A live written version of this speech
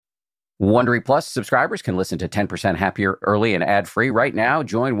Wondery Plus subscribers can listen to 10% Happier early and ad-free right now.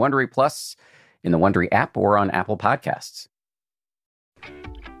 Join Wondery Plus in the Wondery app or on Apple Podcasts.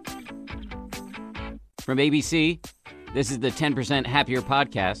 From ABC, this is the 10% Happier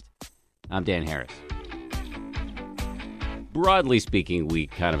podcast. I'm Dan Harris. Broadly speaking, we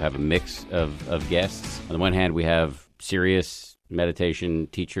kind of have a mix of guests. On the one hand, we have serious meditation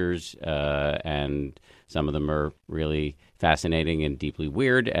teachers, and some of them are really fascinating and deeply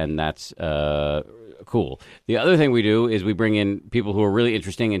weird, and that's cool. The other thing we do is we bring in people who are really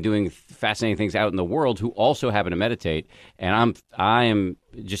interesting and doing fascinating things out in the world who also happen to meditate, and I am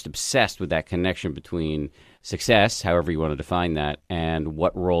just obsessed with that connection between success, however you want to define that, and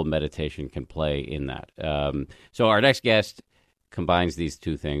what role meditation can play in that. So our next guest combines these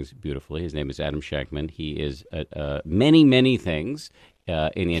two things beautifully. His name is Adam Shankman. He is many, many things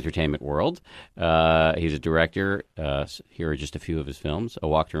in the entertainment world. He's a director. Here are just a few of his films: A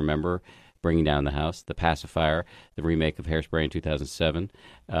Walk to Remember, Bringing Down the House, The Pacifier, the remake of Hairspray in 2007.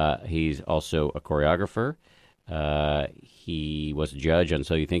 He's also a choreographer. He was a judge on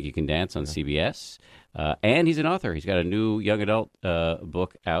So You Think You Can Dance on CBS. And he's an author. He's got a new young adult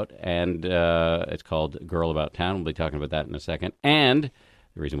book out, and it's called Girl About Town. We'll be talking about that in a second. And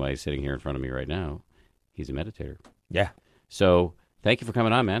the reason why he's sitting here in front of me right now, he's a meditator. Yeah. So thank you for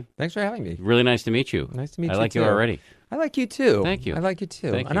coming on, man. Thanks for having me. Really nice to meet you. Nice to meet you, I like too. you already. I like you, too. Thank you. I like you,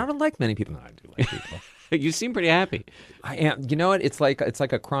 too. Thank and you. I don't like many people. No, I do like people. You seem pretty happy. I am. You know what? It's like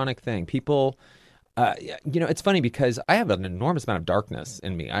a chronic thing. People, it's funny because I have an enormous amount of darkness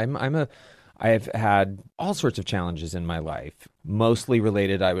in me. I've had all sorts of challenges in my life, mostly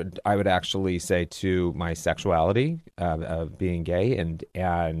related, I would actually say, to my sexuality, of being gay,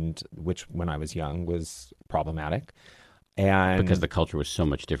 and which when I was young was problematic. And Because the culture was so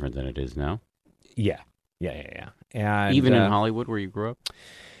much different than it is now. Yeah. And even in Hollywood, where you grew up?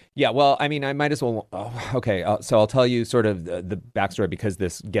 Yeah, well, I mean, I might as well. So I'll tell you sort of the backstory, because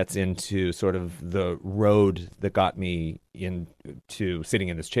this gets into sort of the road that got me into sitting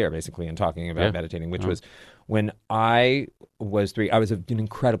in this chair, basically, and talking about meditating, which was when I was 3. I was an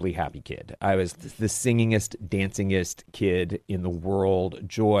incredibly happy kid. I was the singingest, dancingest kid in the world,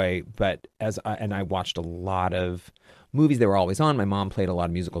 joy. But I watched a lot of movies. They were always on. My mom played a lot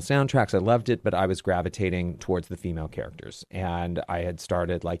of musical soundtracks. I loved it, but I was gravitating towards the female characters. And I had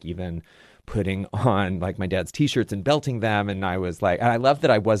started even putting on my dad's t-shirts and belting them. And I was and I loved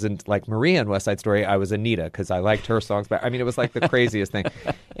that I wasn't like Maria in West Side Story. I was Anita, because I liked her songs. But I mean, it was like the craziest thing.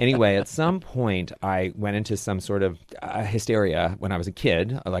 Anyway, at some point, I went into some sort of hysteria when I was a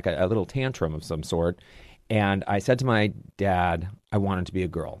kid, like a little tantrum of some sort. And I said to my dad, I wanted to be a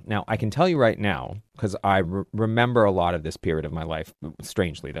girl. Now, I can tell you right now, because I remember a lot of this period of my life,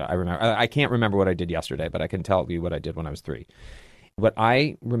 strangely, that I remember. I can't remember what I did yesterday, but I can tell you what I did when I was 3. What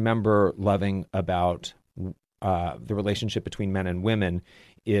I remember loving about the relationship between men and women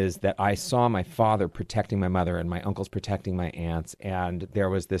is that I saw my father protecting my mother and my uncles protecting my aunts. And there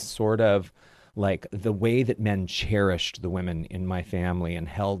was this sort of the way that men cherished the women in my family and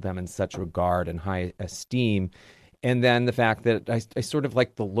held them in such regard and high esteem. And then the fact that I sort of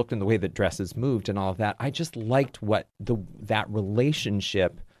liked the look and the way that dresses moved and all of that. I just liked that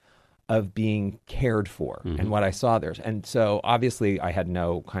relationship of being cared for and what I saw there. And so obviously I had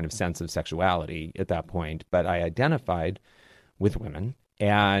no kind of sense of sexuality at that point, but I identified with women.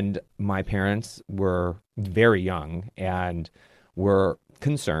 And my parents were very young and were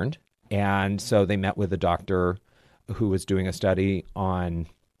concerned. And so they met with a doctor who was doing a study on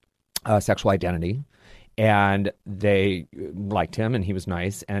sexual identity, and they liked him and he was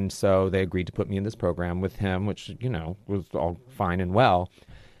nice. And so they agreed to put me in this program with him, which, was all fine and well.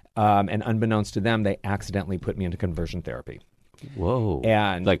 And unbeknownst to them, they accidentally put me into conversion therapy. Whoa.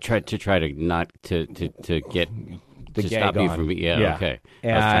 And try to not to get the to gay stop you gone. from yeah, okay.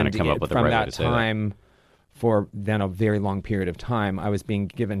 And I was trying to come up with the from right way that to say time, for then a very long period of time, I was being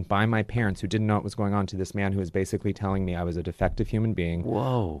given by my parents, who didn't know what was going on, to this man who was basically telling me I was a defective human being.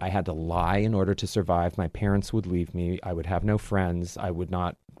 Whoa. I had to lie in order to survive. My parents would leave me. I would have no friends. I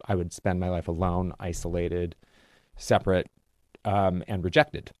would spend my life alone, isolated, separate, and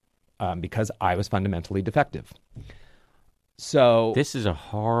rejected, because I was fundamentally defective. So this is a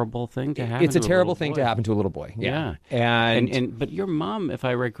horrible thing to happen. It's a to terrible little thing boy. to happen to a little boy. Yeah. And but your mom, if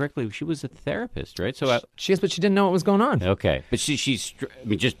I read correctly, she was a therapist, right? So she is, but she didn't know what was going on. okay, but she's I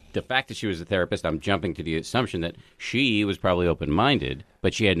mean, just the fact that she was a therapist, I'm jumping to the assumption that she was probably open-minded,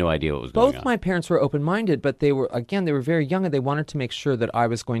 but she had no idea what was going on. Both my parents were open-minded, but they were very young, and they wanted to make sure that I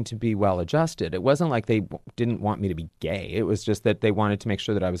was going to be well-adjusted. It wasn't like they didn't want me to be gay. It was just that they wanted to make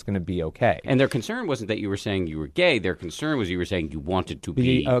sure that I was going to be okay. And their concern wasn't that you were saying you were gay. Their concern was you were saying you wanted to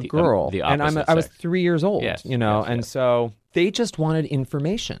be a girl. The and opposite I was sex. 3 years old, Yes, and so they just wanted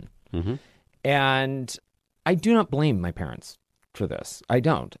information. Mm-hmm. And I do not blame my parents for this. I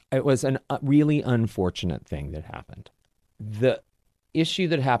don't. It was a really unfortunate thing that happened. The issue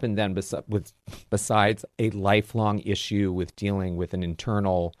that happened then, besides a lifelong issue with dealing with an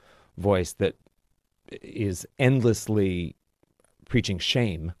internal voice that is endlessly preaching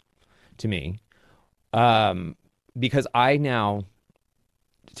shame to me, because I now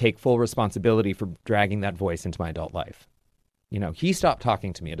take full responsibility for dragging that voice into my adult life. He stopped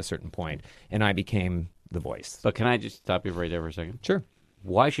talking to me at a certain point, and I became the voice. But can I just stop you right there for a second? Sure.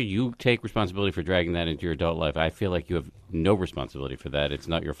 Why should you take responsibility for dragging that into your adult life? I feel like you have no responsibility for that. It's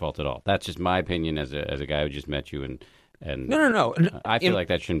not your fault at all. That's just my opinion as a guy who just met you, and No. I feel like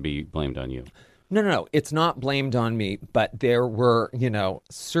that shouldn't be blamed on you. No. It's not blamed on me, but there were,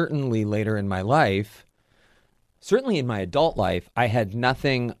 certainly later in my life, certainly in my adult life, I had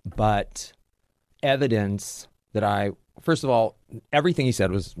nothing but evidence that first of all, everything he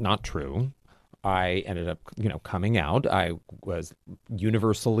said was not true. I ended up, coming out. I was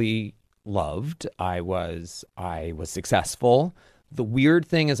universally loved. I was successful. The weird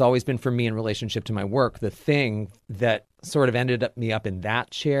thing has always been for me in relationship to my work, the thing that sort of ended me up in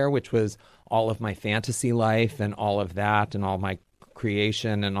that chair, which was all of my fantasy life and all of that and all my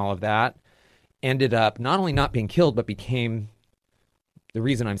creation and all of that, ended up not only not being killed, but became the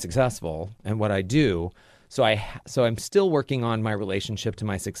reason I'm successful and what I do. So I'm still working on my relationship to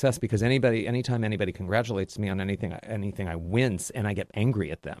my success, because anytime anybody congratulates me on anything I wince and I get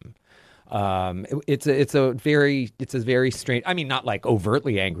angry at them. It's a very strange. I mean, not like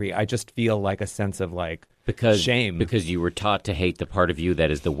overtly angry. I just feel like a sense of shame because you were taught to hate the part of you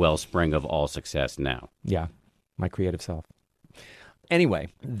that is the wellspring of all success now. Yeah, my creative self. Anyway,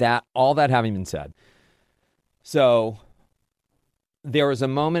 all that having been said, so there was a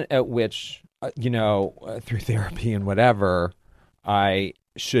moment at which, through therapy and whatever, I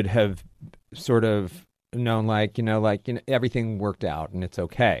should have sort of known, everything worked out and it's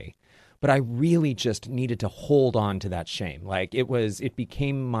okay. But I really just needed to hold on to that shame. It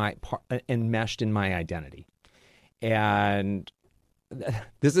became my part, enmeshed in my identity. And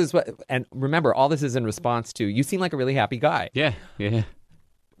this is and remember, all this is in response to, you seem like a really happy guy. Yeah. The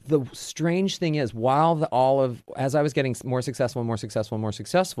strange thing is, as I was getting more successful,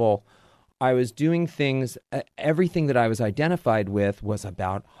 I was doing things, everything that I was identified with was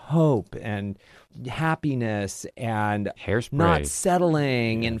about hope and happiness and Hairspray. Not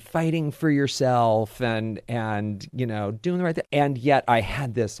settling and fighting for yourself and doing the right thing. And yet I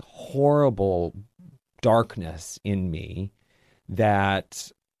had this horrible darkness in me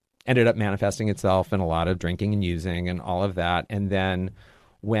that ended up manifesting itself in a lot of drinking and using and all of that. And then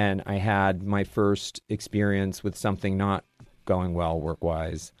when I had my first experience with something not going well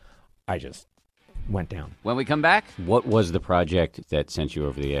work-wise, I just went down. When we come back, what was the project that sent you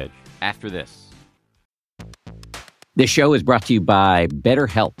over the edge? After this. This show is brought to you by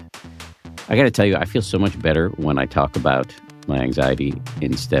BetterHelp. I got to tell you, I feel so much better when I talk about my anxiety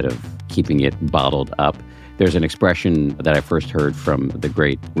instead of keeping it bottled up. There's an expression that I first heard from the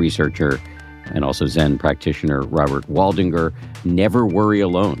great researcher and also Zen practitioner Robert Waldinger: never worry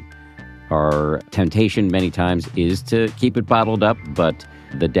alone. Our temptation many times is to keep it bottled up, but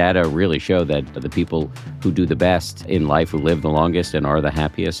the data really show that the people who do the best in life, who live the longest and are the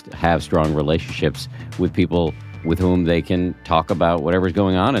happiest, have strong relationships with people with whom they can talk about whatever's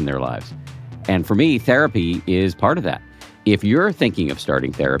going on in their lives. And for me, therapy is part of that. If you're thinking of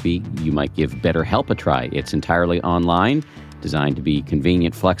starting therapy, you might give BetterHelp a try. It's entirely online, designed to be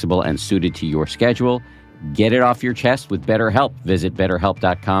convenient, flexible, and suited to your schedule. Get it off your chest with BetterHelp. Visit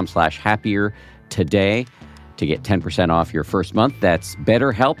BetterHelp.com/happier today to get 10% off your first month. That's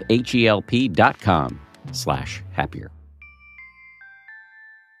BetterHelp, HELP.com/happier.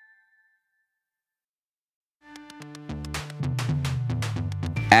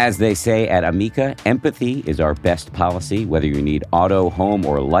 As they say at Amica, empathy is our best policy. Whether you need auto, home,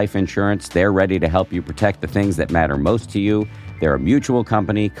 or life insurance, they're ready to help you protect the things that matter most to you. They're a mutual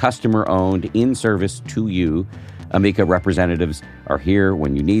company, customer-owned, in service to you. Amica representatives are here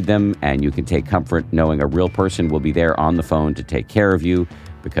when you need them, and you can take comfort knowing a real person will be there on the phone to take care of you,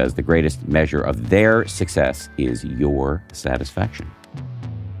 because the greatest measure of their success is your satisfaction.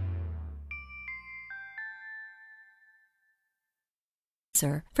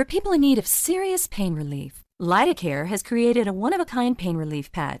 sponsor for people in need of serious pain relief. Lidocare has created a one-of-a-kind pain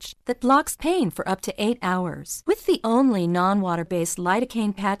relief patch that blocks pain for up to 8 hours. With the only non-water-based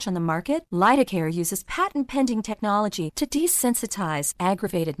lidocaine patch on the market, Lidocare uses patent-pending technology to desensitize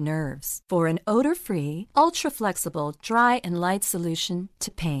aggravated nerves for an odor-free, ultra-flexible, dry and light solution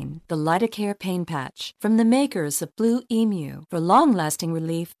to pain. The Lidocare Pain Patch, from the makers of Blue Emu, for long-lasting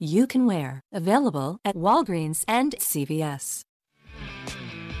relief you can wear. Available at Walgreens and CVS.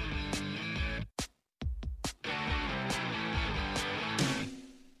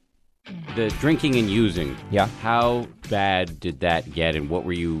 The drinking and using. Yeah. How bad did that get, and what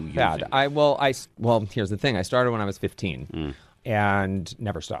were you using? Bad. Well, here's the thing. I started when I was 15 and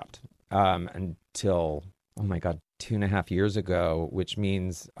never stopped until, oh my God, 2.5 years ago, which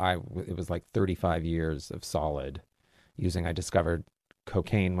means it was like 35 years of solid using. I discovered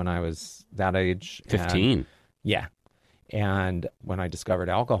cocaine when I was that age. 15? Yeah. And when I discovered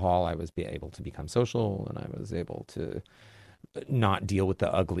alcohol, I was able to become social, and I was able to not deal with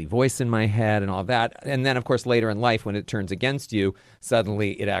the ugly voice in my head and all that. And then, of course, later in life, when it turns against you,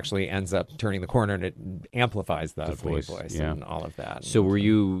 suddenly it actually ends up turning the corner, and it amplifies the ugly voice yeah. and all of that. So were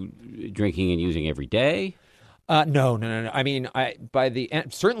you drinking and using every day? No. I mean,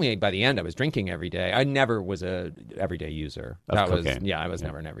 certainly by the end, I was drinking every day. I never was a everyday user. Of cocaine. I was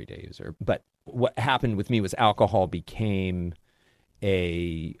never an everyday user. But what happened with me was alcohol became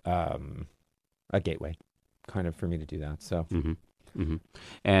a gateway, kind of, for me to do that. So,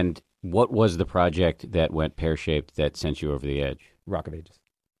 And what was the project that went pear-shaped that sent you over the edge? Rock of Ages.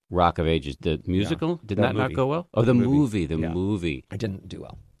 Rock of Ages, the musical? Did The that not movie. go well? Oh, the movie. It didn't do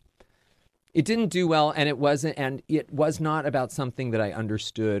well. It didn't do well, and it was not about something that I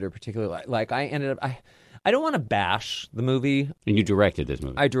understood or particularly like. I ended up. I don't want to bash the movie. And you directed this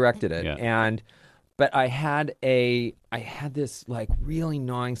movie. I directed it, Yeah. but I had this like really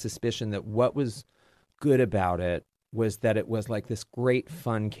gnawing suspicion that what was good about it was that it was like this great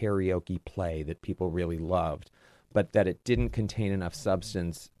fun karaoke play that people really loved, but that it didn't contain enough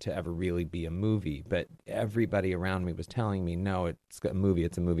substance to ever really be a movie. But everybody around me was telling me, no, it's a movie,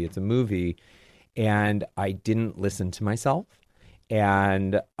 it's a movie, it's a movie. And I didn't listen to myself.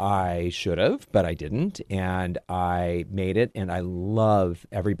 And I should have, but I didn't. And I made it, and I love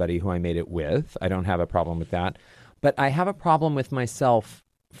everybody who I made it with. I don't have a problem with that. But I have a problem with myself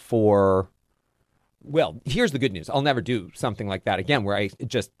well, here's the good news. I'll never do something like that again, where I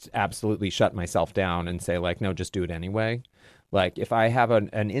just absolutely shut myself down and say, like, no, just do it anyway. Like, if I have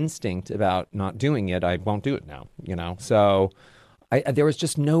an instinct about not doing it, I won't do it now, So there was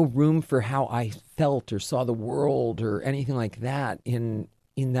just no room for how I felt or saw the world or anything like that in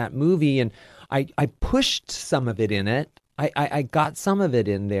that movie. And I pushed some of it in it. I got some of it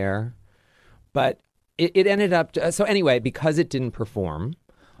in there, but it ended up... So anyway, because it didn't perform,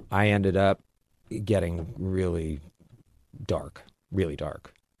 I ended up getting really dark.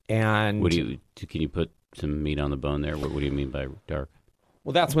 And can you put some meat on the bone there? What do you mean by dark?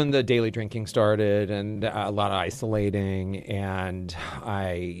 Well, that's when the daily drinking started, and a lot of isolating, and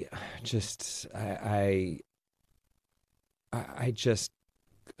I just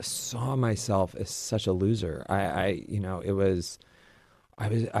saw myself as such a loser. My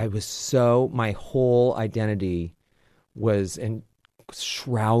whole identity was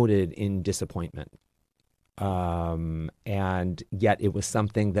shrouded in disappointment. And yet it was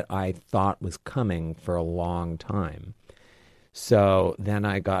something that I thought was coming for a long time. So then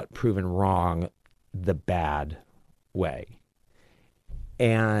I got proven wrong the bad way.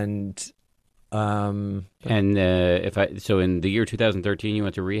 And in the year 2013, you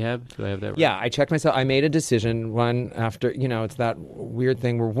went to rehab? Do I have that right? Yeah, I checked myself. I made a decision after, it's that weird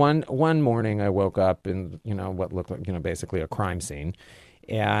thing where one morning I woke up in, what looked like, basically a crime scene.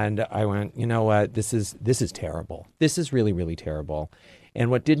 And I went, you know what, this is terrible. This is really, really terrible. And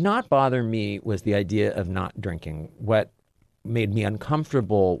what did not bother me was the idea of not drinking. What made me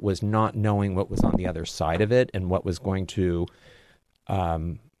uncomfortable was not knowing what was on the other side of it and what was going to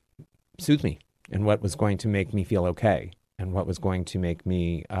soothe me and what was going to make me feel okay and what was going to make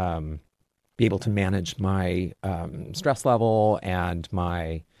me be able to manage my stress level and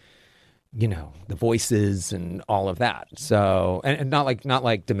my, the voices and all of that. So, and not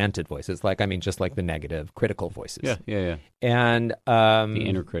like demented voices, just like the negative critical voices. Yeah. And the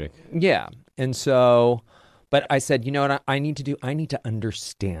inner critic. Yeah. And so, but I said, you know what I need to do? I need to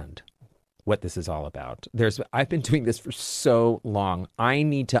understand what this is all about. I've been doing this for so long. I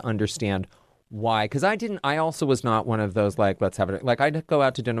need to understand why. Because I also was not one of those, let's have it. I'd go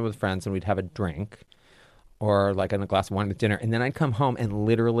out to dinner with friends and we'd have a drink or a glass of wine with dinner. And then I'd come home and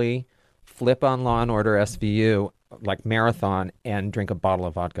literally flip on Law and Order SVU like marathon and drink a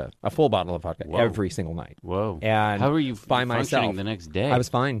full bottle of vodka every single night. Whoa. And how were you by functioning myself the next day? I was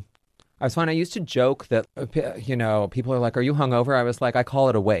fine. I used to joke that, people are like, "Are you hungover?" I was like, "I call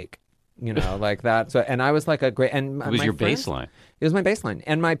it awake," like that. So, and I was like a great, and it was my your friends, baseline. It was my baseline,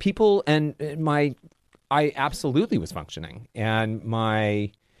 and my people, and I absolutely was functioning, and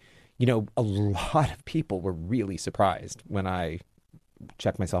a lot of people were really surprised when I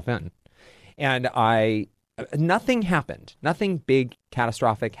checked myself in, and nothing happened, nothing big,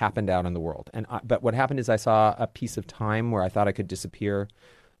 catastrophic happened out in the world, but what happened is I saw a piece of time where I thought I could disappear.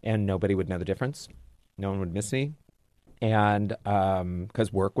 And nobody would know the difference. No one would miss me. And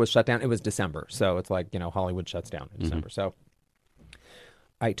because work was shut down. It was December. So it's like, Hollywood shuts down in December. So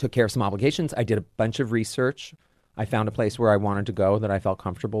I took care of some obligations. I did a bunch of research. I found a place where I wanted to go that I felt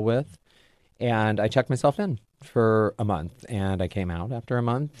comfortable with. And I checked myself in for a month. And I came out after a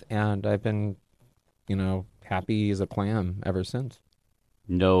month. And I've been, happy as a clam ever since.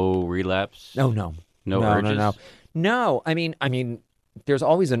 No relapse? No urges? No. I mean, there's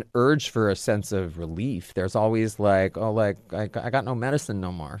always an urge for a sense of relief. There's always like, I got no medicine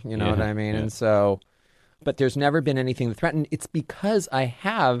no more. You know what I mean? Yeah. And so, but there's never been anything to threaten. It's because I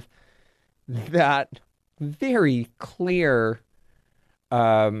have that very clear,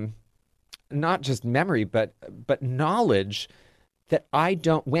 not just memory, but knowledge that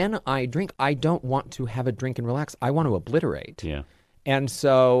when I drink, I don't want to have a drink and relax. I want to obliterate. Yeah. And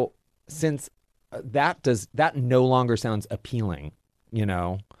so since that no longer sounds appealing,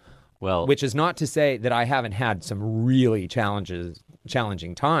 Well, which is not to say that I haven't had some really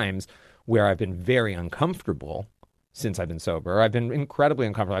challenging times where I've been very uncomfortable since I've been sober. I've been incredibly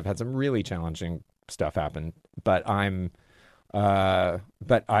uncomfortable. I've had some really challenging stuff happen, but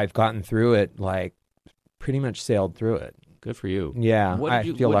but I've gotten through it, like pretty much sailed through it. good for you. Yeah, I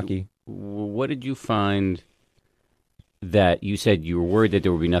feel lucky. What did you find that you said you were worried that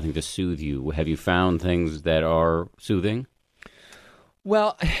there would be nothing to soothe you? Have you found things that are soothing?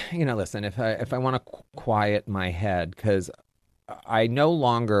 Well, listen, if I want to quiet my head, because I no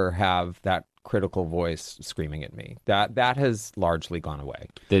longer have that critical voice screaming at me. That has largely gone away.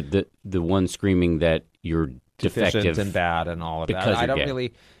 The one screaming that you're Deficient defective and bad and all of that. because I you're don't gay.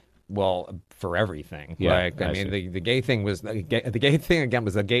 really. Well, for everything. Yeah, I mean, see. the gay thing was the gay thing again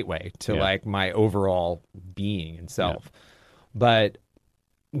was a gateway to like my overall being and self. But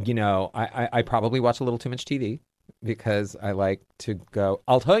I probably watch a little too much TV. Because I like to go.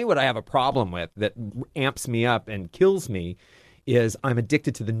 I'll tell you what I have a problem with that amps me up and kills me is I'm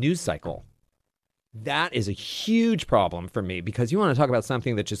addicted to the news cycle. That is a huge problem for me because you want to talk about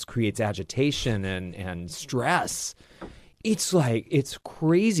something that just creates agitation and stress. It's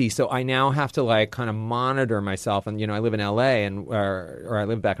crazy. So I now have to like kind of monitor myself. And, I live in LA or I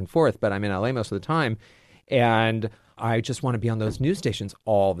live back and forth, but I'm in LA most of the time. And I just want to be on those news stations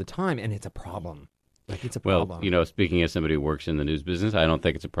all the time. And it's a problem. It's a problem. Well, speaking as somebody who works in the news business, I don't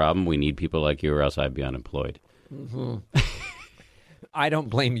think it's a problem. We need people like you or else I'd be unemployed. Mm-hmm. I don't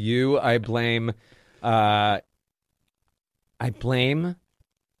blame you. I blame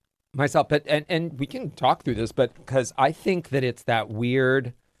myself. But and we can talk through this, but because I think that it's that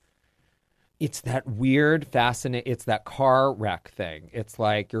weird fascinating. It's that car wreck thing. It's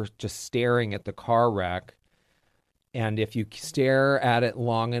like you're just staring at the car wreck. And if you stare at it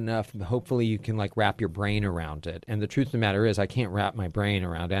long enough, hopefully you can like wrap your brain around it. And the truth of the matter is I can't wrap my brain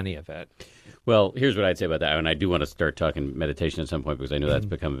around any of it. Well, here's what I'd say about that. And I do want to start talking meditation at some point because I know that's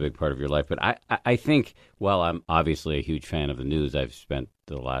become a big part of your life. But I think, while I'm obviously a huge fan of the news, I've spent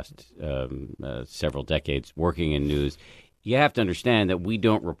the last several decades working in news. You have to understand that we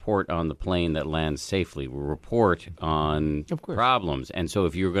don't report on the plane that lands safely. We report on problems. And so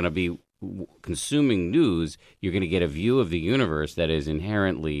if you're going to be consuming news, you're going to get a view of the universe that is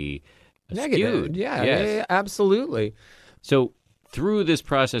inherently negative. skewed. Yeah, absolutely. So through this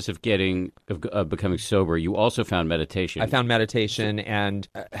process of becoming sober, you also found meditation. I found meditation, and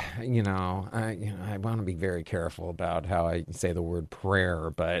I want to be very careful about how I say the word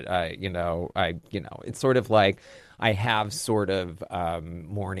prayer, but it's sort of like I have sort of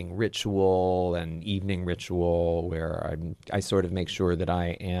morning ritual and evening ritual where I sort of make sure that I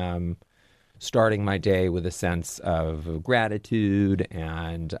am starting my day with a sense of gratitude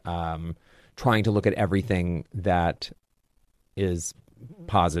and trying to look at everything that is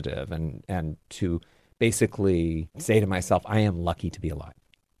positive and to basically say to myself, I am lucky to be alive.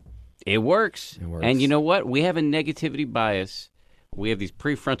 It works. It works. And you know what? We have a negativity bias We have these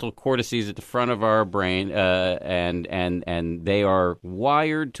prefrontal cortices at the front of our brain, and they are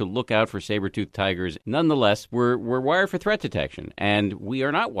wired to look out for saber-toothed tigers. Nonetheless, we're wired for threat detection, and we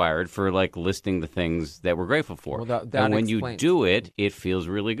are not wired for like listing the things that we're grateful for. Well, and when you do it, it feels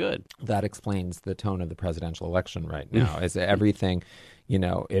really good. That explains the tone of the presidential election right now. Is everything,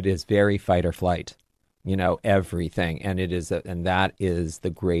 it is very fight or flight, everything, and and that is the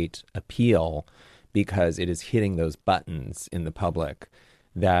great appeal. Because it is hitting those buttons in the public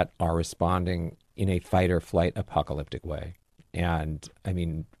that are responding in a fight or flight apocalyptic way. And I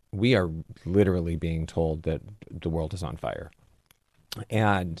mean, we are literally being told that the world is on fire.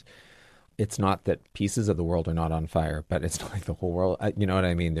 And it's not that pieces of the world are not on fire, but it's not like the whole world, you know what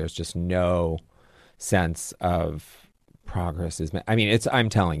I mean? There's just no sense of progress. I'm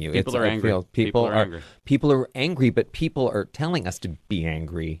telling you, people are angry. People are angry, but people are telling us to be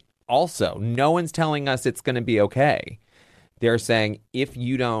angry. Also, no one's telling us it's going to be okay. They're saying, if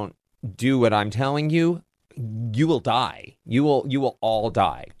you don't do what I'm telling you, you will die. You will all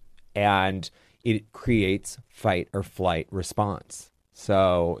die. And it creates fight or flight response.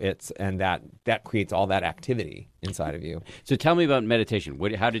 So that creates all that activity inside of you. So tell me about meditation.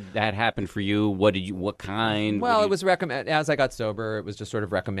 How did that happen for you? What kind? Well, it was recommended as I got sober. It was just sort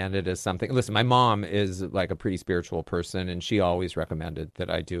of recommended as something. Listen, my mom is like a pretty spiritual person, and she always recommended that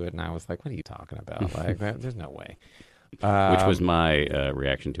I do it. And I was like, "What are you talking about? Like, there's no way." Which was my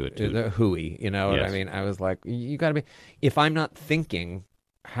reaction to it too. The hooey, what I mean? I was like, "You got to be." If I'm not thinking,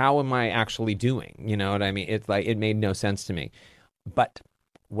 how am I actually doing? You know what I mean? It's like it made no sense to me. But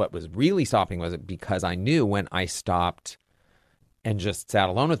what was really stopping was it because I knew when I stopped and just sat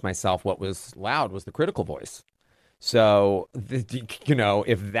alone with myself, what was loud was the critical voice. So,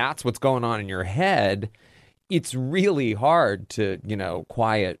 if that's what's going on in your head, it's really hard to,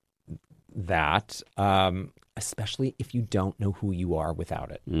 quiet that, especially if you don't know who you are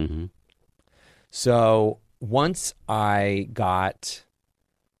without it. Mm-hmm. So once I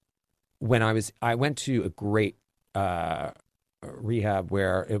went to a great rehab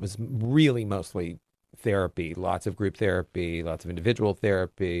where it was really mostly therapy, lots of group therapy, lots of individual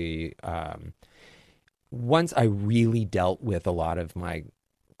therapy. Once I really dealt with a lot of my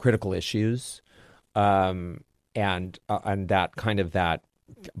critical issues, and that kind of that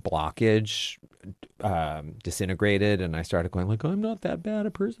blockage disintegrated, and I started going like, oh, I'm not that bad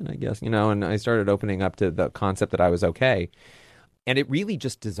a person, I guess, and I started opening up to the concept that I was okay. And it really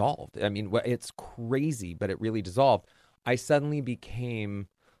just dissolved. I mean, it's crazy, but it really dissolved. I suddenly became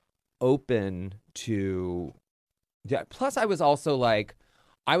open to, plus I was also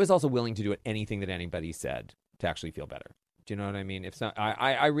willing to do anything that anybody said to actually feel better. Do you know what I mean?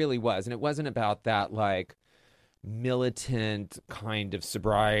 I really was. And it wasn't about that like militant kind of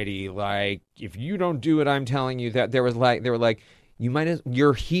sobriety. Like, if you don't do what I'm telling you, that they were like,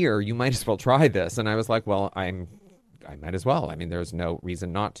 you're here, you might as well try this. And I was like, well, I might as well. I mean, there's no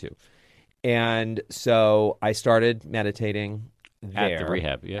reason not to. And so I started meditating there. At the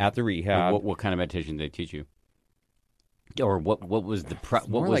rehab, yeah. At the rehab. What kind of meditation did they teach you? Or what was the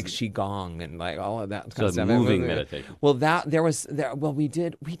more like qigong and like all of that kind of stuff. Moving meditation. Well, we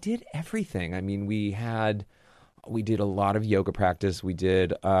did everything. I mean, we did a lot of yoga practice. We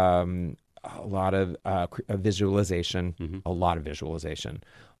did a lot of visualization. Mm-hmm. A lot of visualization.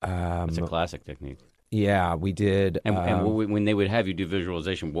 It's a classic technique. Yeah, we did. And when they would have you do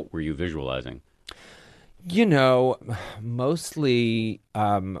visualization, what were you visualizing? Mostly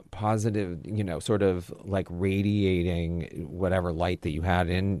positive, sort of like radiating whatever light that you had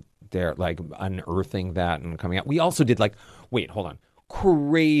in there, like unearthing that and coming out. We also did wait, hold on.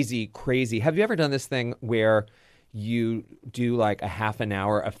 Crazy. Have you ever done this thing where you do like a half an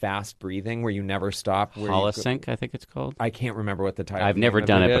hour of fast breathing where you never stop? Holosync, I think it's called. I can't remember what the title. I've never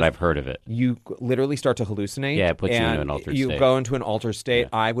done it, but I've heard of it. You literally start to hallucinate. Yeah, it puts you into an altered state. You go into an altered state.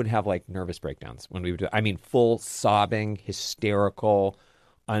 Yeah. I would have like nervous breakdowns when we would do it. I mean, full sobbing, hysterical,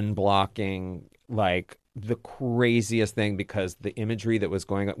 unblocking, like the craziest thing, because the imagery that was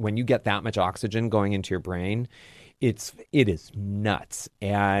going on, when you get that much oxygen going into your brain, it is nuts.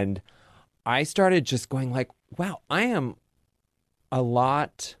 And I started just going like, wow, I am a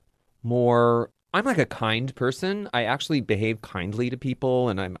lot more, I'm like a kind person. I actually behave kindly to people,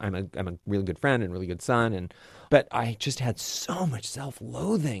 and I'm a really good friend and really good son. But I just had so much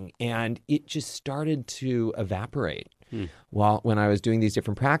self-loathing, and it just started to evaporate when I was doing these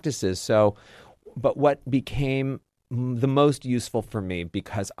different practices. So, but what became the most useful for me,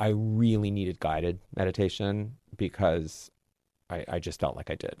 because I really needed guided meditation, because I just felt like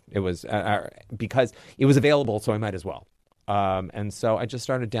I did. It was because it was available, so I might as well. And so I just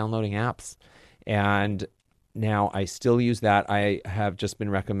started downloading apps, and now. I still use that. I have just been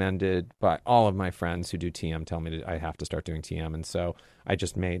recommended by all of my friends who do TM, tell me that I have to start doing TM. And so I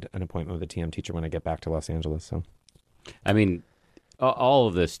just made an appointment with a TM teacher when I get back to Los Angeles. So, I mean, all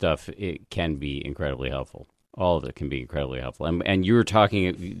of this stuff, it can be incredibly helpful. All of it can be incredibly helpful. And you're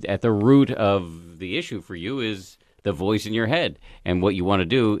talking at the root of the issue for you is the voice in your head. And what you want to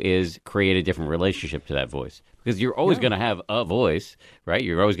do is create a different relationship to that voice. Because you're always going to have a voice, right?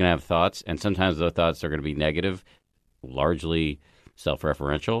 You're always going to have thoughts. And sometimes those thoughts are going to be negative, largely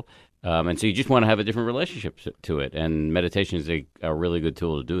self-referential. And so you just want to have a different relationship to it. And meditation is a really good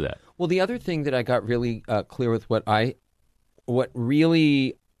tool to do that. well, the other thing that I got really clear with what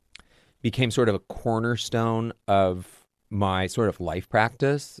really became sort of a cornerstone of my sort of life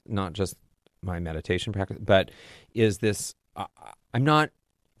practice, not just my meditation practice, but is this, I'm not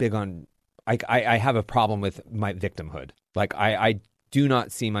big on, I have a problem with my victimhood. Like I do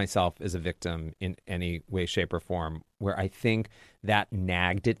not see myself as a victim in any way, shape, or form, where I think that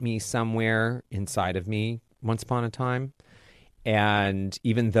nagged at me somewhere inside of me once upon a time. And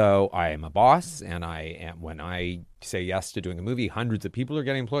even though I am a boss and when I say yes to doing a movie, hundreds of people are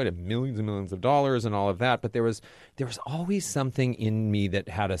getting employed and millions of dollars and all of that. But there was always something in me that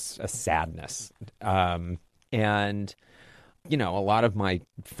had a sadness. And, a lot of my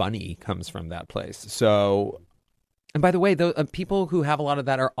funny comes from that place. So, and by the way, people who have a lot of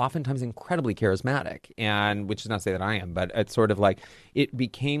that are oftentimes incredibly charismatic, and which is not to say that I am, but it's sort of like it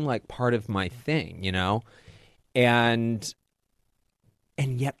became like part of my thing,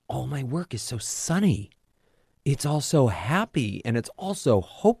 and yet all my work is so sunny. It's all so happy, and it's also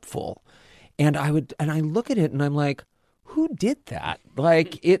hopeful. And I look at it and I'm like, who did that?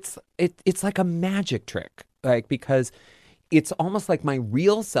 Like it's like a magic trick, like, because it's almost like my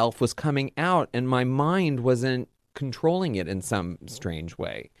real self was coming out and my mind wasn't controlling it in some strange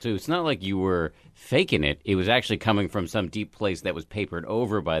way. So it's not like you were faking it. It was actually coming from some deep place that was papered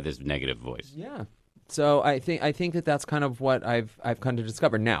over by this negative voice. Yeah. So I think that that's kind of what I've come to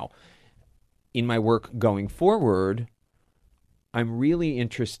discover. Now, in my work going forward, I'm really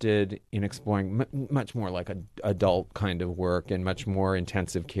interested in exploring much more like adult kind of work and much more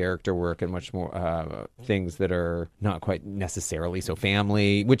intensive character work and much more things that are not quite necessarily so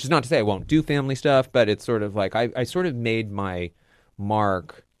family, which is not to say I won't do family stuff, but it's sort of like I sort of made my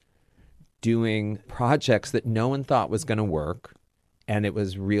mark doing projects that no one thought was going to work. And it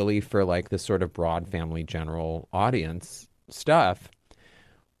was really for like this sort of broad family general audience stuff,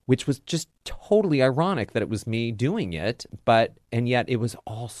 which was just totally ironic that it was me doing it. And yet it was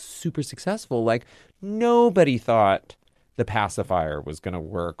all super successful. Like nobody thought The Pacifier was going to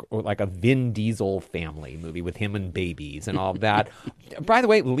work, or like a Vin Diesel family movie with him and babies and all of that. By the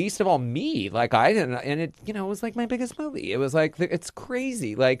way, least of all me. Like I didn't, and it, it was like my biggest movie. It was like, it's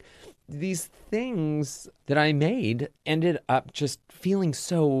crazy. Like these things that I made ended up just feeling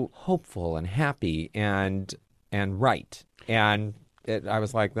so hopeful and happy and right. And I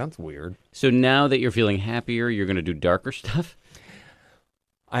was like, that's weird. So now that you're feeling happier, you're going to do darker stuff?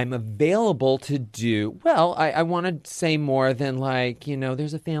 I'm available to do, well, I want to say more than like,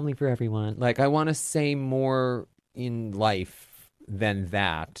 there's a family for everyone. Like I want to say more in life than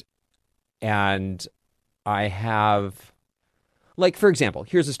that. And I have, like, for example,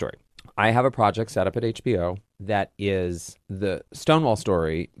 here's a story. I have a project set up at HBO that is the Stonewall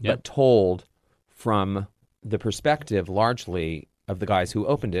story, but told from the perspective largely of the guys who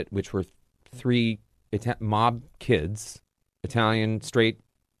opened it, which were three mob kids, Italian straight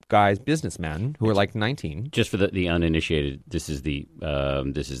guys, businessmen who were like 19. Just for the uninitiated, this is the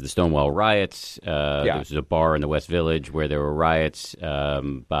Stonewall riots. There was a bar in the West Village where there were riots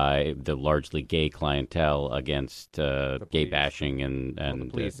by the largely gay clientele against gay bashing and the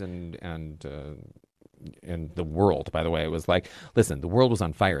police and the world. By the way, it was like, listen, the world was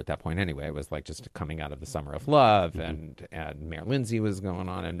on fire at that point anyway. It was like just coming out of the Summer of Love, and Mayor Lindsay was going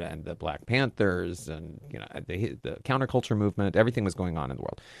on, and the Black Panthers, and the counterculture movement. Everything was going on in the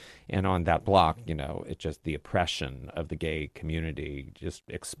world, and on that block, it just, the oppression of the gay community just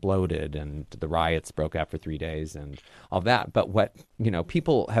exploded, and the riots broke out for 3 days, and all that. But what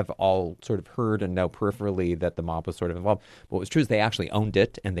people have all sort of heard and know peripherally that the mob was sort of involved. What was true is they actually owned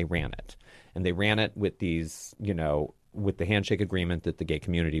it and they ran it. And they ran it with these, with the handshake agreement that the gay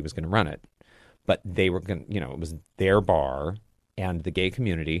community was going to run it. But they were going to, it was their bar and the gay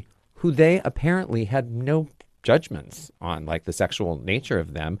community, who they apparently had no judgments on, like the sexual nature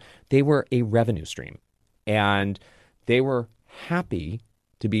of them. They were a revenue stream. And they were happy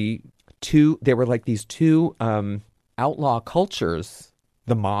to be they were like these two outlaw cultures,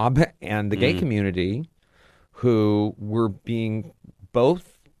 the mob and the gay community, who were being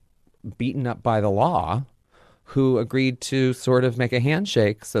both beaten up by the law, who agreed to sort of make a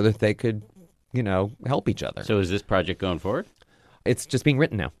handshake so that they could, help each other. So is this project going forward? It's just being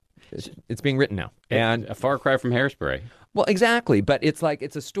written now. It's being written now. And a far cry from Hairspray. well, exactly. But it's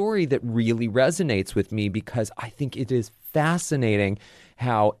a story that really resonates with me because I think it is fascinating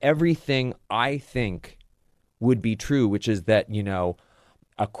how everything I think would be true, which is that,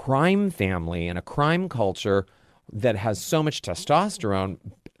 a crime family and a crime culture that has so much testosterone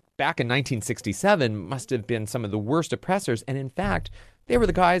back in 1967 must have been some of the worst oppressors. And in fact, they were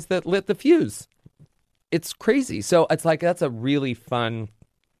the guys that lit the fuse. It's crazy. So it's that's a really fun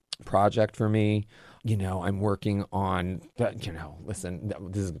project for me. I'm working on, listen,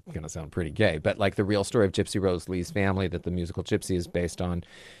 this is going to sound pretty gay, but the real story of Gypsy Rose Lee's family that the musical Gypsy is based on,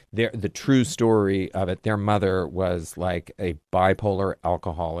 the true story of it, their mother was a bipolar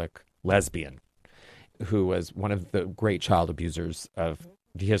alcoholic lesbian who was one of the great child abusers of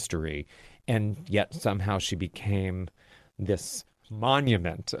history. And yet somehow she became this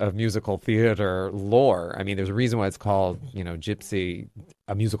monument of musical theater lore. I mean, there's a reason why it's called, Gypsy,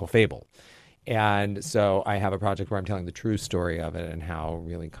 a musical fable. And so I have a project where I'm telling the true story of it and how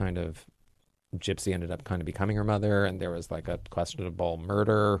really kind of Gypsy ended up kind of becoming her mother. And there was a questionable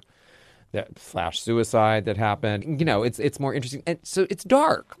murder that / suicide that happened. It's more interesting. And so it's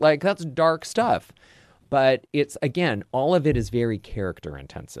dark. That's dark stuff. But it's, again, all of it is very character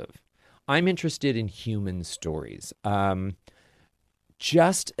intensive. I'm interested in human stories.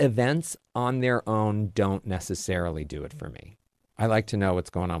 Just events on their own don't necessarily do it for me. I like to know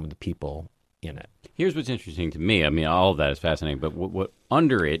what's going on with the people in it. Here's what's interesting to me. I mean, all of that is fascinating, but what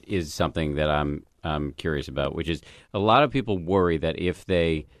under it is something that I'm curious about, which is a lot of people worry that if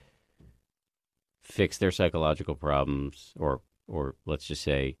they fix their psychological problems, or let's just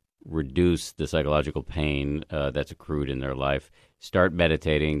say reduce the psychological pain that's accrued in their life, start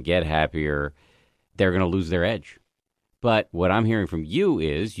meditating, get happier, they're going to lose their edge. But what I'm hearing from you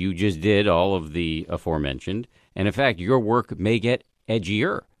is you just did all of the aforementioned, and in fact, your work may get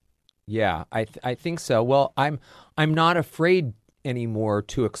edgier. Yeah, I think so. Well, I'm not afraid anymore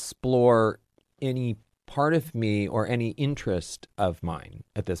to explore any part of me or any interest of mine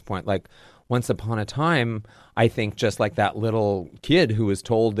at this point. Once upon a time, I think just like that little kid who was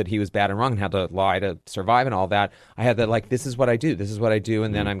told that he was bad and wrong and had to lie to survive and all that, I had that this is what I do. This is what I do,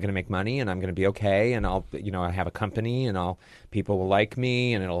 and then I'm going to make money and I'm going to be okay, and I'll I have a company and people will like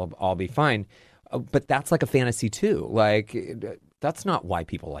me and it'll all be fine. But that's a fantasy too. That's not why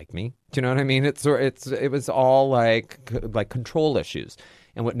people like me. Do you know what I mean? It was all control issues.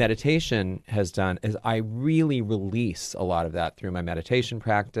 And what meditation has done is I really release a lot of that through my meditation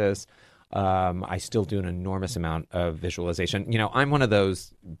practice. I still do an enormous amount of visualization. I'm one of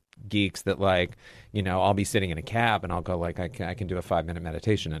those geeks that I'll be sitting in a cab and I'll go I can do a 5-minute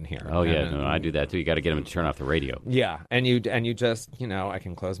meditation in here. Oh yeah, no, I do that too. You got to get them to turn off the radio. Yeah, and you just I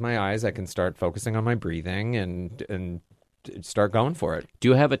can close my eyes. I can start focusing on my breathing and start going for it. Do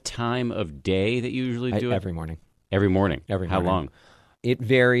you have a time of day that you usually do it? Every morning. Every morning? Every How morning. long? It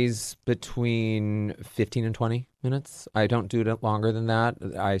varies between 15 and 20 minutes. I don't do it longer than that.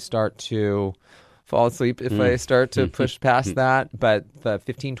 I start to fall asleep if I start to push past that. But the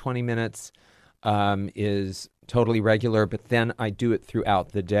 15, 20 minutes is totally regular. But then I do it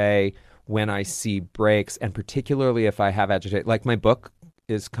throughout the day when I see breaks, and particularly if I have agitation. My book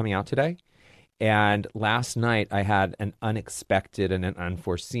is coming out today. And last night I had an unexpected and an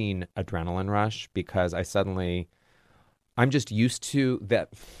unforeseen adrenaline rush because I'm just used to that.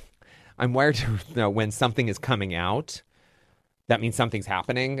 I'm wired to know when something is coming out, that means something's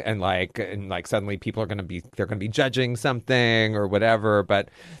happening, and suddenly people are going to be judging something or whatever, but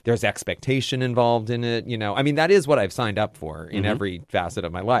there's expectation involved in it. I mean, that is what I've signed up for in every facet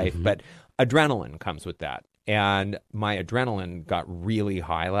of my life, but adrenaline comes with that. And my adrenaline got really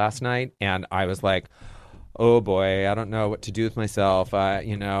high last night, and I was like, oh boy, I don't know what to do with myself. I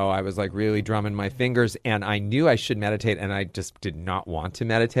was really drumming my fingers, and I knew I should meditate, and I just did not want to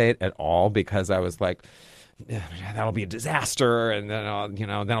meditate at all because I was like, that'll be a disaster, and then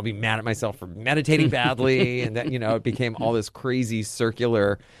I'll be mad at myself for meditating badly, and then it became all this crazy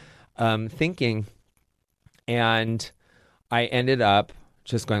circular thinking, and I ended up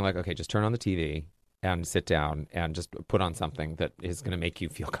just going okay, just turn on the TV and sit down and just put on something that is going to make you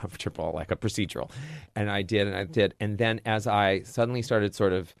feel comfortable, like a procedural. And I did. And then as I suddenly started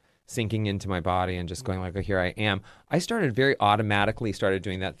sort of sinking into my body and just going oh, here I am, I very automatically started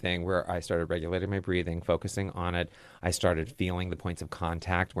doing that thing where I started regulating my breathing, focusing on it. I started feeling the points of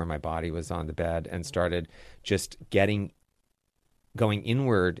contact where my body was on the bed and started just going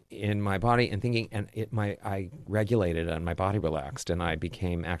inward in my body and thinking, and I regulated and my body relaxed, and I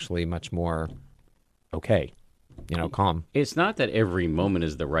became actually much more okay calm. It's not that every moment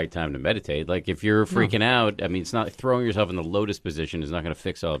is the right time to meditate. Like if you're freaking out, I mean, it's not throwing yourself in the lotus position is not going to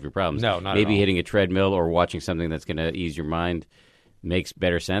fix all of your problems. No, not Maybe at all. hitting a treadmill or watching something that's going to ease your mind makes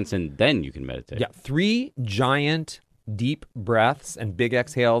better sense, and then you can meditate. Yeah, 3 giant deep breaths and big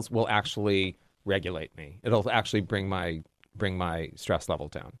exhales will actually regulate me. It'll actually bring my stress level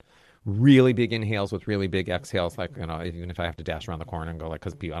down. Really big inhales with really big exhales, like, even if I have to dash around the corner and go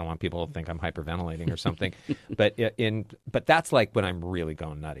because I don't want people to think I'm hyperventilating or something. but that's like when I'm really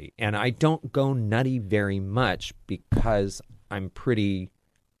going nutty, and I don't go nutty very much because I'm pretty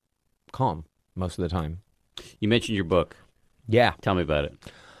calm most of the time. You mentioned your book. Yeah, Tell me about it.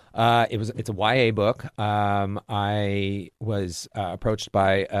 It's a YA book. I was approached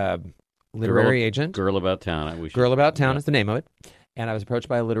by a literary agent. Girl About Town. Girl About Town is the name of it. And I was approached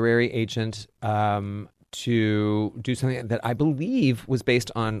by a literary agent to do something that I believe was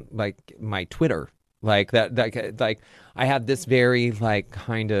based on like my Twitter. Like I had this very like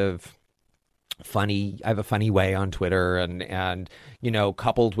kind of funny. I have a funny way on Twitter, and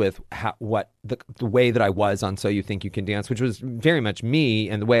coupled with the way that I was on So You Think You Can Dance, which was very much me,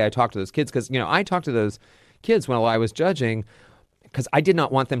 and the way I talked to those kids, because I talked to those kids while I was judging, because I did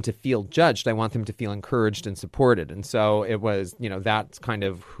not want them to feel judged. I want them to feel encouraged and supported. And so it was, that's kind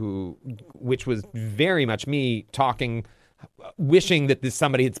of which was very much me talking, wishing that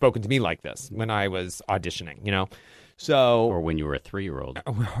somebody had spoken to me like this when I was auditioning, So, or when you were a 3-year-old.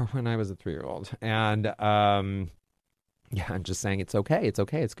 Or when I was a 3-year-old. And I'm just saying it's okay. It's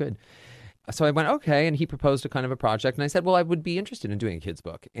okay. It's good. So I went, okay. And he proposed a kind of a project. And I said, well, I would be interested in doing a kid's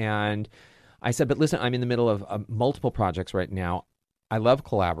book. And I said, but listen, I'm in the middle of multiple projects right now. I love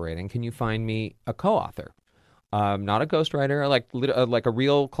collaborating. Can you find me a co-author? Not a ghostwriter, like a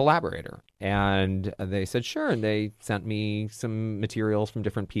real collaborator. And they said, sure. And they sent me some materials from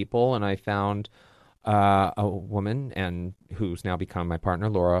different people. And I found a woman who's now become my partner,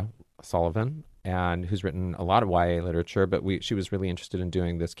 Laura Sullivan, and who's written a lot of YA literature, but she was really interested in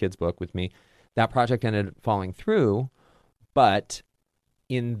doing this kid's book with me. That project ended falling through, but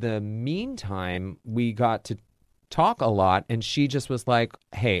in the meantime, we got to talk a lot, and she just was like,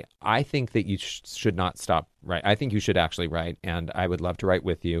 hey, I think that you should not stop writing. I think you should actually write, and I would love to write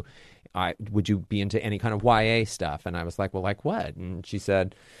with you. Would you be into any kind of YA stuff? And I was like, well, like what? And she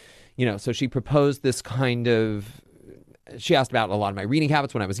said, so she proposed this kind of, she asked about a lot of my reading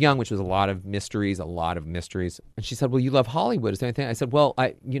habits when I was young, which was a lot of mysteries. And she said, well, you love Hollywood. Is there anything? I said, well,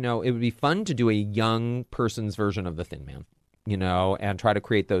 it would be fun to do a young person's version of The Thin Man, and try to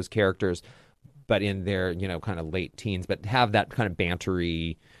create those characters, but in their, kind of late teens, but have that kind of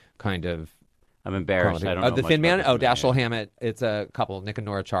bantery kind of. I'm embarrassed. I don't know The much Thin Man. about Dashiell Hammett. It's a couple, Nick and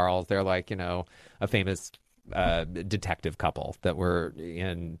Nora Charles. They're like, a famous detective couple that were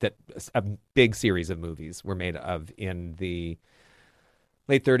in that a big series of movies were made of in the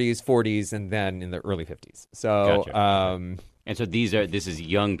late 30s, 40s, and then in the early 50s. So, gotcha. And so this is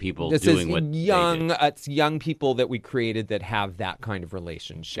young people doing what they did. It's young people that we created that have that kind of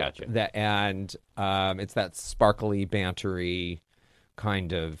relationship. Gotcha. It's that sparkly, bantery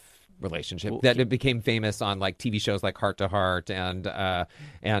kind of relationship that it became famous on like TV shows like Heart to Heart, and I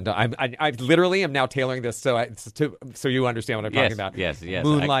literally am now tailoring this so you understand what I'm talking about. Yes.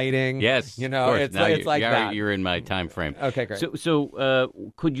 Moonlighting. Yes. It's like that. You're in my time frame. Okay, great. So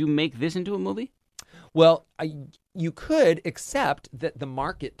could you make this into a movie? Well, you could, except that the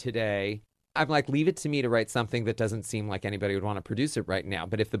market today, I'm like, leave it to me to write something that doesn't seem like anybody would want to produce it right now.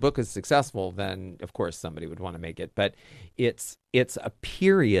 But if the book is successful, then of course somebody would want to make it. But it's a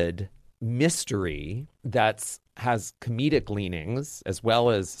period mystery that has comedic leanings as well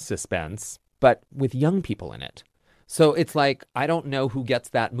as suspense, but with young people in it. So it's like, I don't know who gets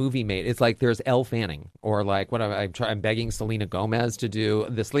that movie made. It's like there's Elle Fanning, or like I'm begging Selena Gomez to do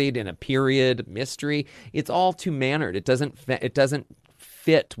this lead in a period mystery. It's all too mannered. It doesn't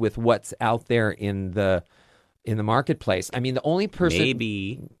fit with what's out there in the marketplace. I mean, the only person,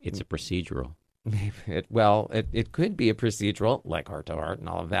 maybe it's a procedural. It could be a procedural like Heart to Heart and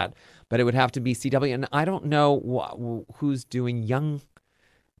all of that, but it would have to be CW, and I don't know who's doing young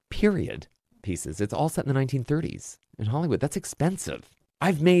period pieces. It's all set in the 1930s in Hollywood. That's expensive.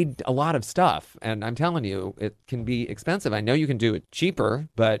 I've made a lot of stuff, and I'm telling you, it can be expensive. I know you can do it cheaper,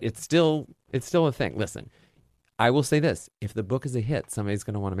 but it's still a thing. Listen, I will say this: if the book is a hit, somebody's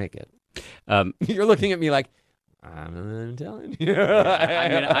going to want to make it. You're looking at me like, I'm telling you. I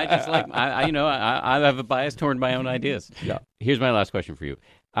mean, I just like I have a bias toward my own ideas. Yeah. Here's my last question for you.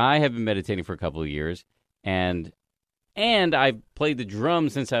 I have been meditating for a couple of years, and I've played the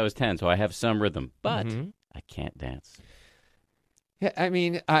drums since I was 10, so I have some rhythm, but I can't dance. Yeah, I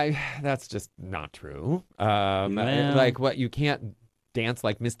mean, that's just not true. Well. Like, what, you can't dance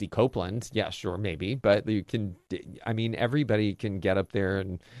like Misty Copeland? Yeah, sure, maybe, but you can. I mean, everybody can get up there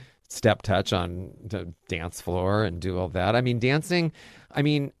and step touch on the dance floor and do all that. I mean, dancing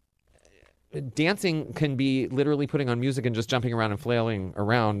can be literally putting on music and just jumping around and flailing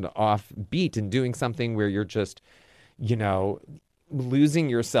around off beat and doing something where you're just, losing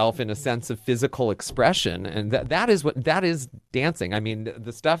yourself in a sense of physical expression. And that is dancing. I mean,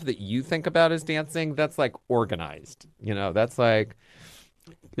 the stuff that you think about as dancing, that's like organized, that's like,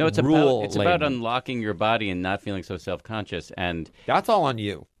 No, it's rule about laden. unlocking your body and not feeling so self-conscious. And That's all on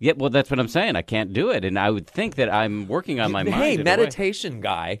you. yeah, well, that's what I'm saying. I can't do it, and I would think that I'm working on my mind. Hey, in a way. meditation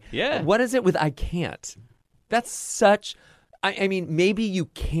guy. Yeah. What is it with I can't? That's such. I mean, maybe you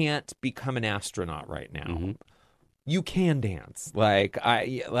can't become an astronaut right now. Mm-hmm. You can dance.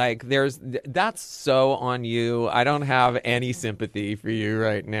 That's so on you. I don't have any sympathy for you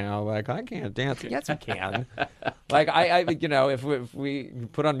right now. Like, I can't dance. Yes, you can. Like, if we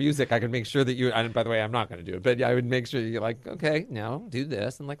put on music, I could make sure that you, and by the way, I'm not going to do it, but I would make sure you're like, okay, now do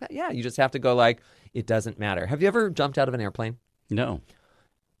this and like that. Yeah, you just have to go like, it doesn't matter. Have you ever jumped out of an airplane? No.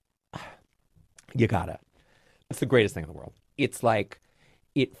 You gotta. It's the greatest thing in the world. It's like,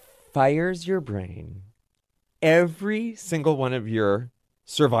 it fires your brain. Every single one of your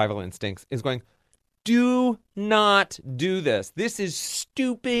survival instincts is going, do not do this. This is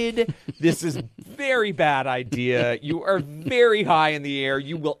stupid. This is very bad idea. You are very high in the air.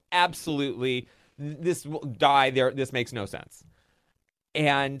 You will absolutely, this will die there. This makes no sense.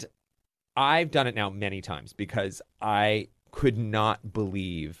 And I've done it now many times because I could not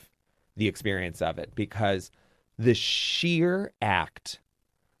believe the experience of it, because the sheer act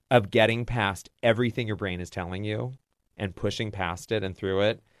of getting past everything your brain is telling you and pushing past it and through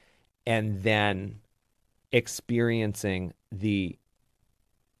it, and then experiencing the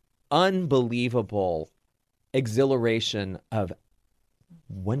unbelievable exhilaration of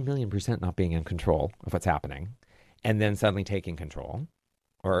 1,000,000% not being in control of what's happening, and then suddenly taking control,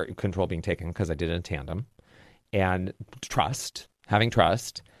 or control being taken because I did it in tandem, and having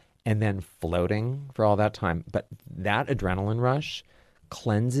trust, and then floating for all that time. But that adrenaline rush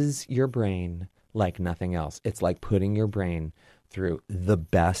cleanses your brain like nothing else. It's like putting your brain through the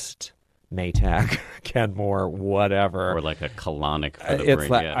best Maytag, Kenmore, whatever. Or like a colonic for the It's brain.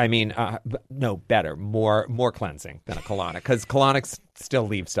 like, Yeah. I mean, no, better, more cleansing than a colonic, because colonics still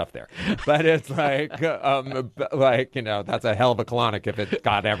leave stuff there. But it's like, that's a hell of a colonic if it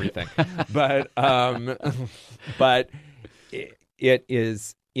got everything. But it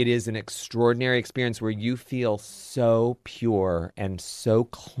is an extraordinary experience where you feel so pure and so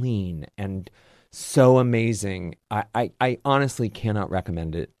clean and so amazing. I honestly cannot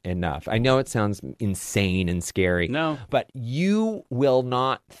recommend it enough. I know it sounds insane and scary. No. But you will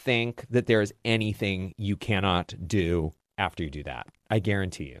not think that there's anything you cannot do after you do that. I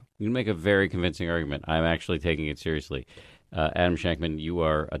guarantee you. You make a very convincing argument. I'm actually taking it seriously. Adam Shankman, you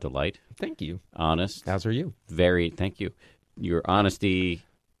are a delight. Thank you. Honest. As are you. Thank you. Your honesty,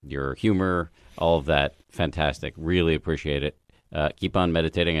 your humor, all of that, fantastic. Really appreciate it. Keep on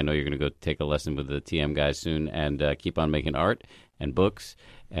meditating. I know you're going to go take a lesson with the TM guys soon, and keep on making art and books.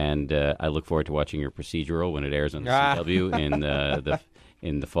 And I look forward to watching your procedural when it airs on the CW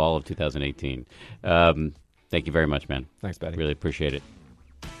in the fall of 2018. Thank you very much, man. Thanks, buddy. Really appreciate it.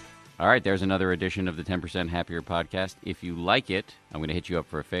 All right, there's another edition of the 10% Happier podcast. If you like it, I'm going to hit you up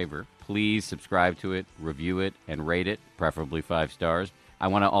for a favor. Please subscribe to it, review it, and rate it, preferably 5 stars. I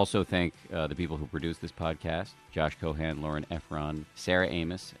want to also thank the people who produce this podcast, Josh Cohan, Lauren Efron, Sarah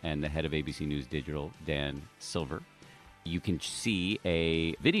Amos, and the head of ABC News Digital, Dan Silver. You can see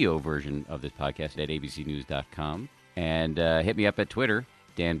a video version of this podcast at abcnews.com. And hit me up at Twitter,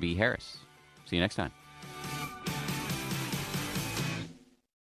 Dan B. Harris. See you next time.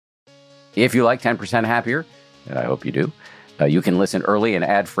 If you like 10% Happier, and I hope you do, you can listen early and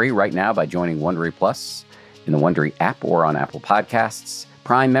ad-free right now by joining Wondery Plus in the Wondery app or on Apple Podcasts.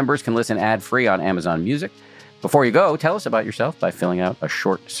 Prime members can listen ad-free on Amazon Music. Before you go, tell us about yourself by filling out a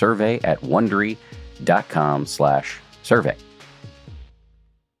short survey at Wondery.com/survey.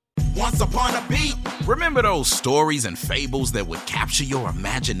 Once upon a beat. Remember those stories and fables that would capture your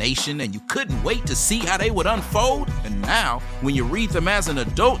imagination and you couldn't wait to see how they would unfold? And now, when you read them as an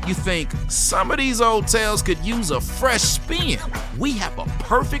adult, you think, some of these old tales could use a fresh spin. We have a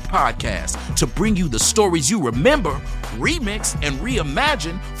perfect podcast to bring you the stories you remember, remix, and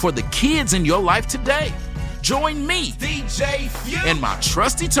reimagine for the kids in your life today. Join me, DJ Few, and my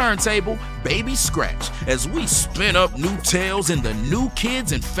trusty turntable, Baby Scratch, as we spin up new tales in the New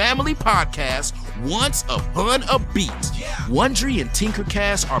Kids and Family podcast, Once Upon a Beat. Wondery and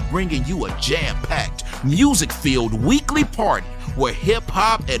Tinkercast are bringing you a jam-packed, music-filled weekly party where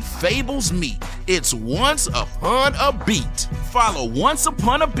hip-hop and fables meet. It's Once Upon a Beat. Follow Once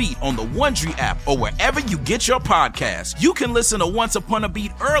Upon a Beat on the Wondery app or wherever you get your podcasts. You can listen to Once Upon a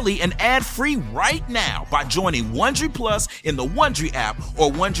Beat early and ad-free right now by joining Wondery Plus in the Wondery app or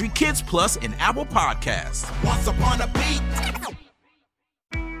Wondery Kids Plus in Apple Podcasts. Once Upon a Beat.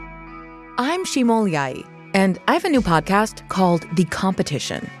 I'm Shimol Yai, and I have a new podcast called The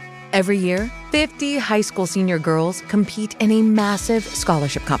Competition. Every year, 50 high school senior girls compete in a massive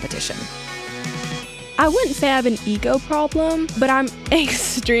scholarship competition. I wouldn't say I have an ego problem, but I'm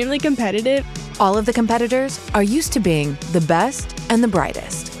extremely competitive. All of the competitors are used to being the best and the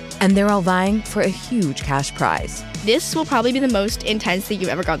brightest, and they're all vying for a huge cash prize. This will probably be the most intense thing you've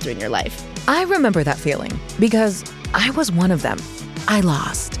ever gone through in your life. I remember that feeling because I was one of them. I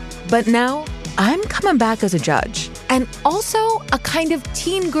lost. But now, I'm coming back as a judge and also a kind of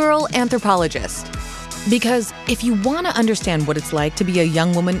teen girl anthropologist. Because if you want to understand what it's like to be a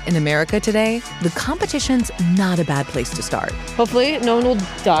young woman in America today, the competition's not a bad place to start. Hopefully, no one will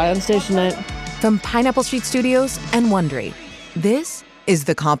die on stage tonight. From Pineapple Street Studios and Wondery, this is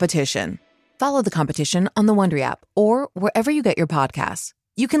The Competition. Follow The Competition on the Wondery app or wherever you get your podcasts.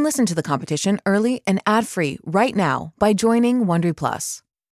 You can listen to The Competition early and ad-free right now by joining Wondery Plus.